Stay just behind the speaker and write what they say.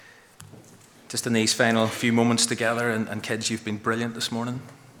Just in these final few moments together, and kids, you've been brilliant this morning.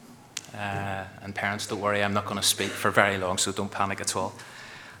 And parents, don't worry, I'm not going to speak for very long, so don't panic at all.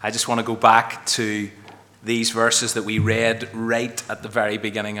 I just want to go back to these verses that we read right at the very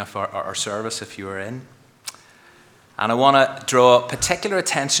beginning of our service, if you were in. And I want to draw particular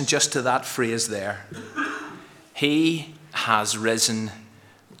attention just to that phrase there. He has risen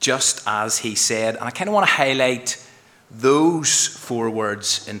just as he said. And I kind of want to highlight those 4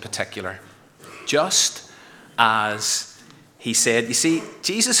 words in particular. Just as he said. You see,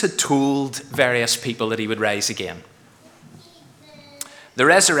 Jesus had told various people that he would rise again. The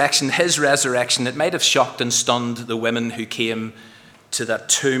resurrection, his resurrection, it might have shocked and stunned the women who came to that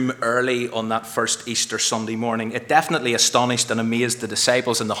tomb early on that first Easter Sunday morning. It definitely astonished and amazed the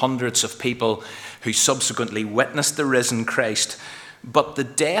disciples and the hundreds of people who subsequently witnessed the risen Christ. But the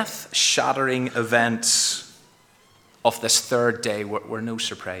death-shattering events of this third day were no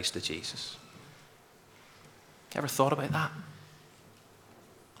surprise to Jesus. You ever thought about that?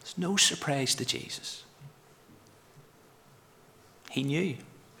 It's no surprise to Jesus. He knew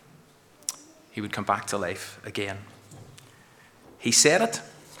he would come back to life again. He said it.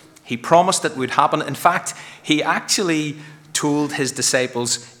 He promised it would happen. In fact, he actually told his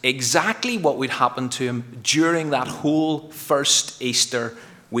disciples exactly what would happen to him during that whole first Easter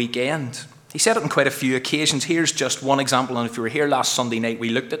weekend. He said it on quite a few occasions. Here's just one example, and if you were here last Sunday night, we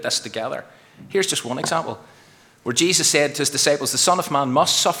looked at this together. Here's just one example, where Jesus said to his disciples, the Son of Man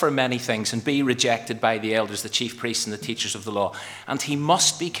must suffer many things and be rejected by the elders, the chief priests, and the teachers of the law, and he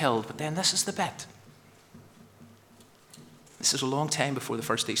must be killed. But then this is the bit. This is a long time before the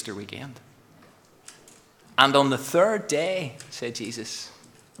first Easter weekend. And on the third day, said Jesus,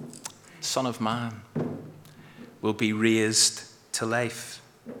 Son of Man will be raised to life.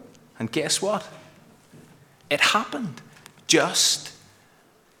 And guess what? It happened just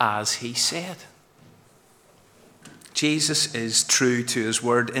as he said. Jesus is true to his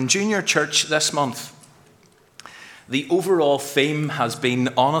word. In Junior Church this month, the overall theme has been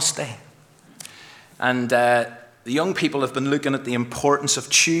honesty. And the young people have been looking at the importance of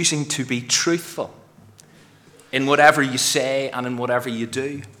choosing to be truthful in whatever you say and in whatever you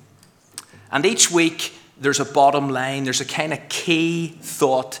do. And each week, there's a bottom line, there's a kind of key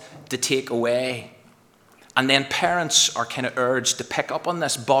thought to take away. And then parents are kind of urged to pick up on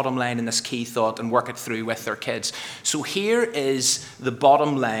this bottom line and this key thought and work it through with their kids. So here is the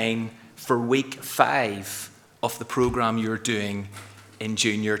bottom line for week 5 of the program you're doing in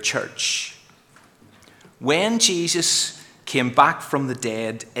Junior Church. When Jesus came back from the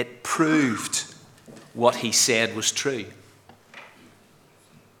dead, it proved what he said was true.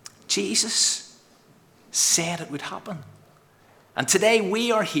 Jesus said it would happen. And today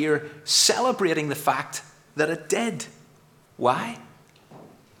we are here celebrating the fact that it did. Why?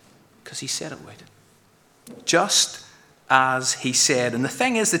 Because he said it would. Just as he said. And the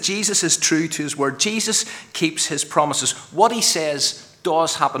thing is that Jesus is true to his word. Jesus keeps his promises. What he says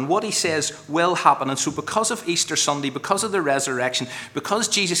does happen. What he says will happen. And so because of Easter Sunday, because of the resurrection, because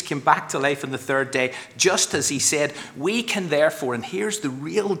Jesus came back to life on the third day, just as he said, we can therefore, and here's the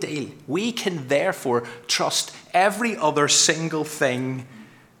real deal, we can therefore trust every other single thing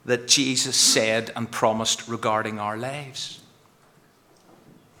that Jesus said and promised regarding our lives.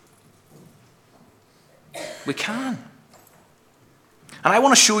 We can. And I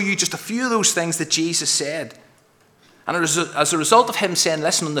want to show you just a few of those things that Jesus said. And as a result of him saying,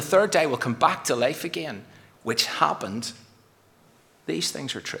 listen, on the third day we'll come back to life again, which happened, these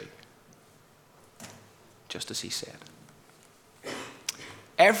things are true. Just as he said.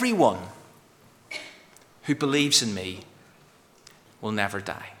 Everyone who believes in me will never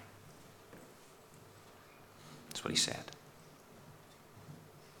die. That's what he said.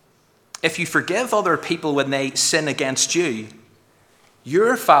 If you forgive other people when they sin against you,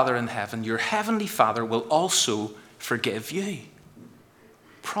 your Father in heaven, your heavenly Father, will also forgive you.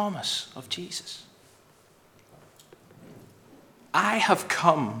 Promise of Jesus. I have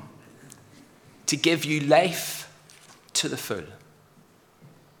come to give you life to the full.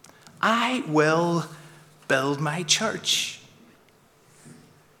 I will build my church.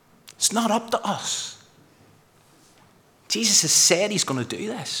 It's not up to us. Jesus has said he's going to do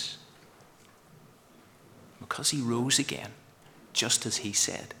this. Because he rose again, just as he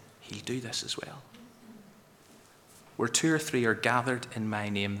said, he'll do this as well. Where 2 or 3 are gathered in my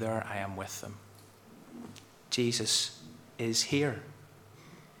name, there I am with them. Jesus is here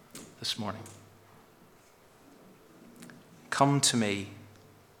this morning. Come to me,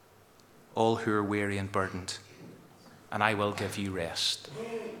 all who are weary and burdened, and I will give you rest.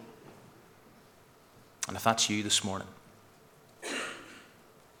 And if that's you this morning,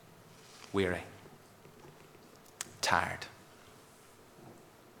 weary, tired,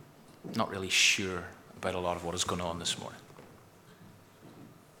 not really sure about a lot of what is going on this morning.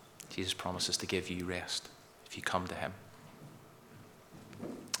 Jesus promises to give you rest if you come to him.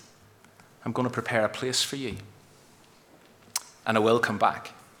 I'm going to prepare a place for you, and I will come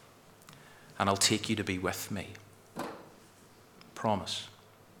back, and I'll take you to be with me. Promise.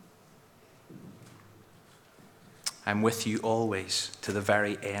 I'm with you always to the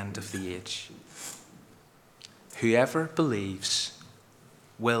very end of the age. Whoever believes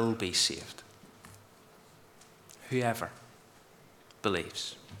will be saved. Whoever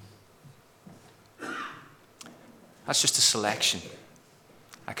believes. That's just a selection.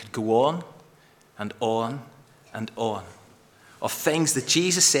 I could go on and on and on of things that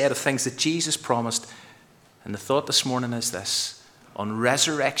Jesus said, of things that Jesus promised. And the thought this morning is this. On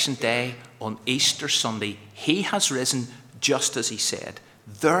Resurrection Day, on Easter Sunday, he has risen just as he said.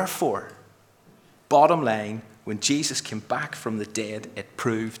 Therefore, bottom line, when Jesus came back from the dead, it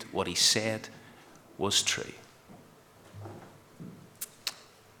proved what he said was true.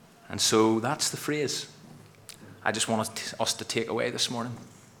 And so that's the phrase I just want us to take away this morning.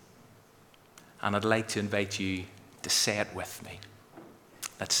 And I'd like to invite you to say it with me.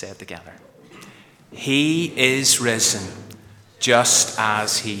 Let's say it together. He is risen, just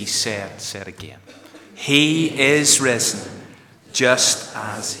as he said. Say it again. He is risen, just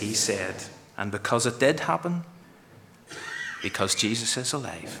as he said. And because it did happen, because Jesus is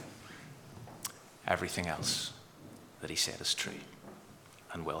alive, everything else that he said is true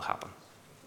and will happen.